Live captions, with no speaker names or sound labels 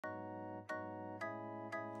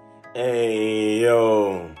Hey,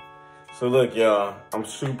 yo. So look, y'all, I'm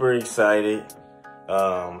super excited.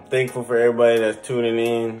 Thankful for everybody that's tuning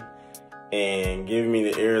in and giving me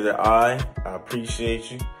the ear of their eye. I appreciate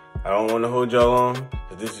you. I don't want to hold y'all long,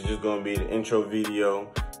 but this is just going to be the intro video.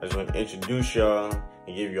 I just want to introduce y'all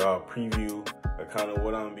and give y'all a preview of kind of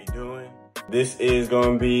what I'm going to be doing. This is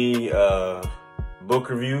going to be book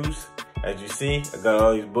reviews. As you see, I got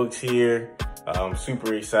all these books here. I'm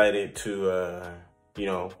super excited to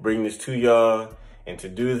bring this to y'all and to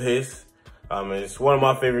do this. It's one of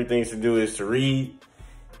my favorite things to do is to read.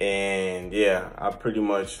 And yeah, I pretty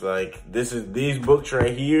much like, these books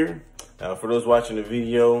right here. For those watching the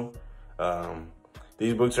video,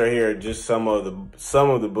 these books right here are just some of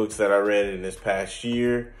the books that I read in this past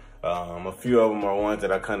year. A few of them are ones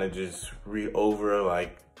that I kind of just read over,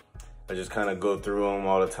 like I just kind of go through them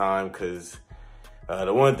all the time, because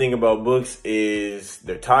the one thing about books is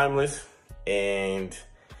they're timeless, and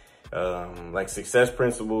like success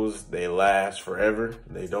principles, they last forever.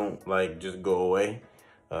 They don't like just go away.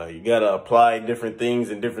 You gotta apply different things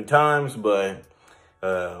in different times, but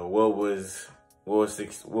what was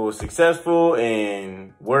successful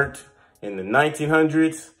and worked in the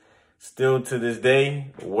 1900s still to this day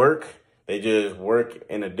work. They just work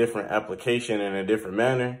in a different application in a different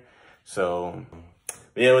manner. So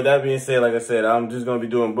yeah, with that being said, like I said, I'm just gonna be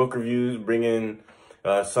doing book reviews, bringing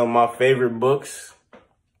some of my favorite books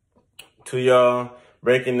to y'all,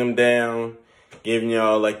 breaking them down, giving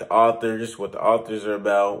y'all like the authors, what the authors are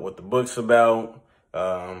about, what the book's about.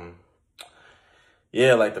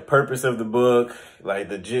 Yeah, like the purpose of the book, like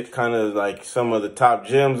the kind of like some of the top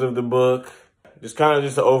gems of the book. Just kind of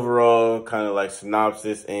just an overall kind of like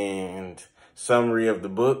synopsis and summary of the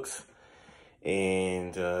books,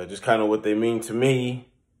 and just kind of what they mean to me,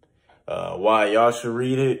 why y'all should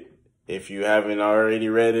read it if you haven't already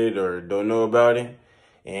read it or don't know about it.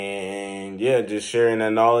 And yeah, just sharing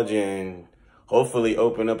that knowledge and hopefully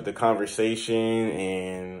open up the conversation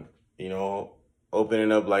and,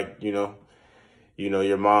 opening up like, your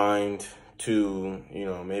mind to,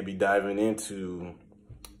 maybe diving into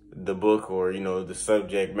the book or, the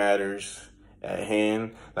subject matters at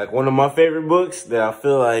hand. Like one of my favorite books that I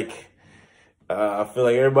feel like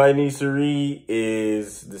everybody needs to read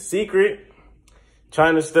is The Secret,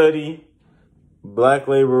 China Study, Black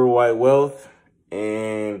Labor, White Wealth,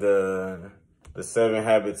 and The 7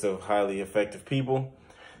 Habits of Highly Effective People.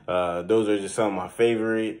 Those are just some of my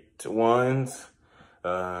favorite ones.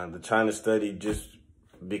 The China Study, just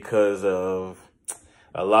because of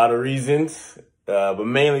a lot of reasons, but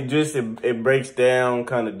mainly just it breaks down,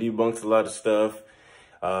 kind of debunks a lot of stuff,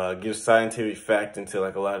 gives scientific fact into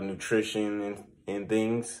like a lot of nutrition and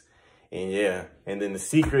things. And yeah, and then The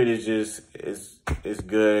Secret is just, it's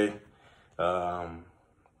good. Has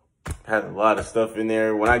a lot of stuff in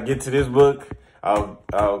there. When I get to this book,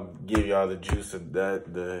 I'll give y'all the juice of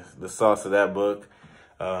that, the sauce of that book.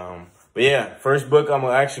 But yeah, first book I'm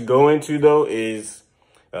gonna actually go into though is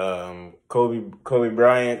Kobe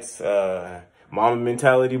Bryant's Mamba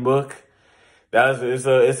Mentality book.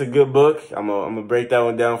 It's a good book. I'm gonna break that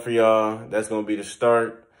one down for y'all. That's gonna be the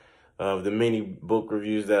start of the many book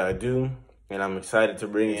reviews that I do, and I'm excited to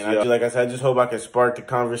bring it. And like I said, I just hope I can spark the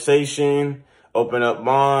conversation, open up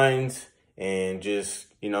minds, and just,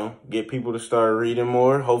 get people to start reading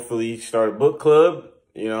more. Hopefully start a book club,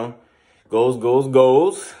 goals.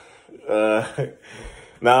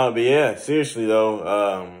 But yeah, seriously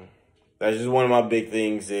though, that's just one of my big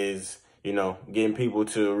things is, getting people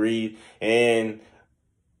to read. And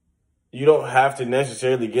you don't have to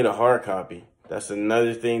necessarily get a hard copy. That's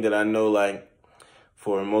another thing that I know, like,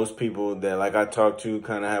 for most people that like I talk to,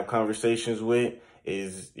 kind of have conversations with,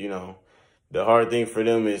 is, the hard thing for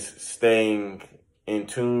them is staying in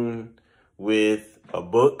tune with a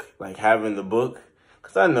book, like having the book.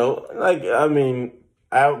 Because I know,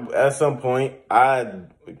 at some point, I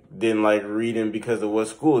didn't like reading because of what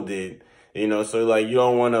school did. So like you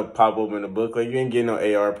don't want to pop open a book. Like you ain't getting no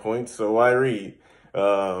AR points, so why read?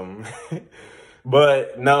 But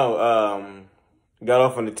no, got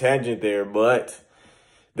off on a tangent there, but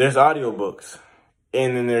there's audiobooks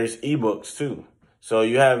and then there's ebooks too. So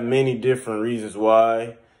you have many different reasons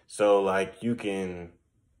why. So like you can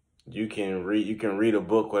read a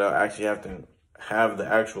book without actually have to have the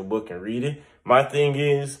actual book and read it. My thing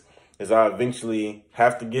is I eventually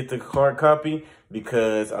have to get the hard copy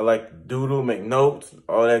because I like to doodle, make notes,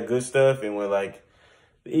 all that good stuff. And with like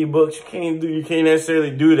the ebooks, you can't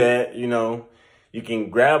necessarily do that. You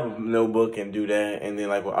can grab a notebook and do that. And then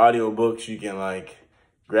like with audiobooks, you can like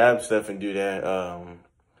grab stuff and do that.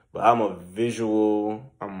 But I'm a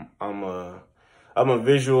visual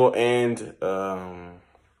and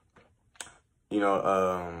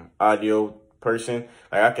audio person.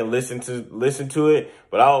 Like I can listen to it,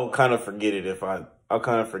 but I'll kind of forget it if I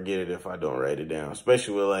don't write it down.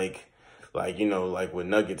 Especially with like with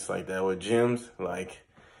nuggets like that, with gems. Like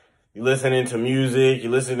you listening to music, you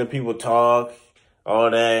listen to people talk, all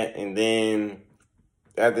that, and then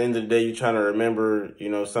at the end of the day, you're trying to remember,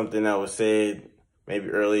 something that was said maybe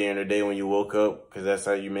earlier in the day when you woke up, because that's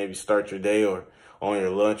how you maybe start your day, or on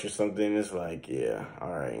your lunch or something. It's like, yeah,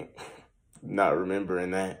 all right, not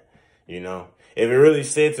remembering that, If it really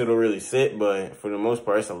sits, it'll really sit, but for the most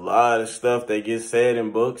part, it's a lot of stuff that gets said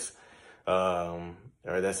in books, or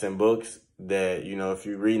that's in books that, if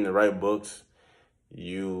you're reading the right books,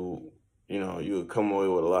 you would come away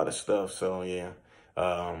with a lot of stuff. So, yeah.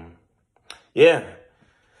 Yeah.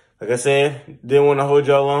 Like I said, didn't want to hold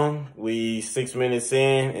y'all long. We 6 minutes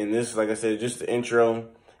in, and this, like I said, just the intro.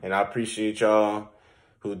 And I appreciate y'all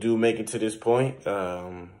who do make it to this point.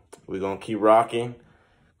 We're going to keep rocking.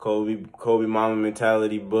 Kobe Mama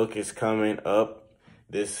Mentality book is coming up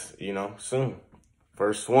this, soon.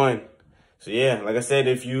 First one. So, yeah, like I said,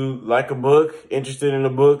 if you like a book, interested in a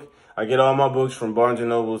book, I get all my books from Barnes &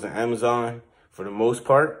 Nobles and Amazon for the most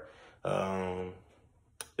part.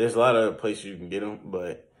 There's a lot of places you can get them,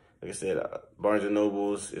 but like I said, Barnes &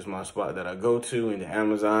 Nobles is my spot that I go to, and the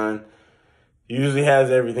Amazon usually has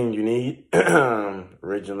everything you need.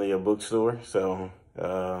 Originally a bookstore, so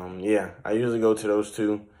yeah, I usually go to those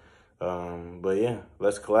two. But yeah,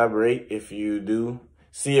 let's collaborate. If you do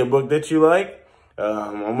see a book that you like,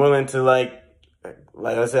 I'm willing to like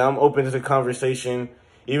I said, I'm open to the conversation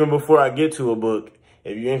even before I get to a book.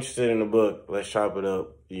 If you're interested in a book, let's chop it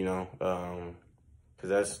up, because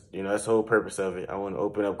that's the whole purpose of it. I want to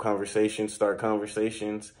open up conversations, start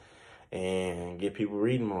conversations, and get people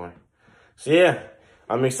reading more. So yeah,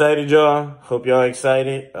 I'm excited, y'all. Hope y'all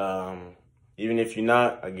excited. Even if you're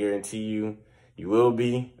not, I guarantee you will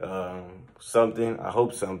be. I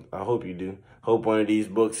hope you do. Hope one of these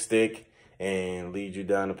books stick and lead you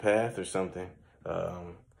down a path or something.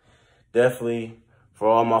 Definitely for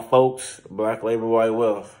all my folks, Black Labor, White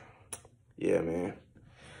Wealth. Yeah, man.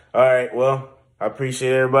 All right, well, I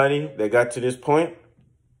appreciate everybody that got to this point.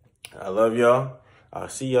 I love y'all. I'll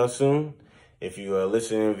see y'all soon. If you are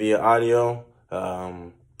listening via audio,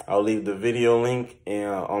 I'll leave the video link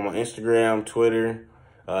on my Instagram, Twitter.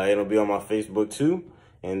 It'll be on my Facebook too.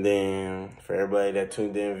 And then for everybody that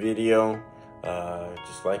tuned in video,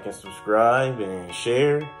 just like and subscribe and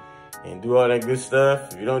share and do all that good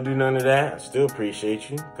stuff. If you don't do none of that, I still appreciate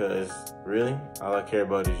you, because really, all I care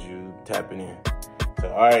about is you tapping in.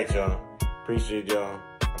 So, all right, y'all. Appreciate y'all.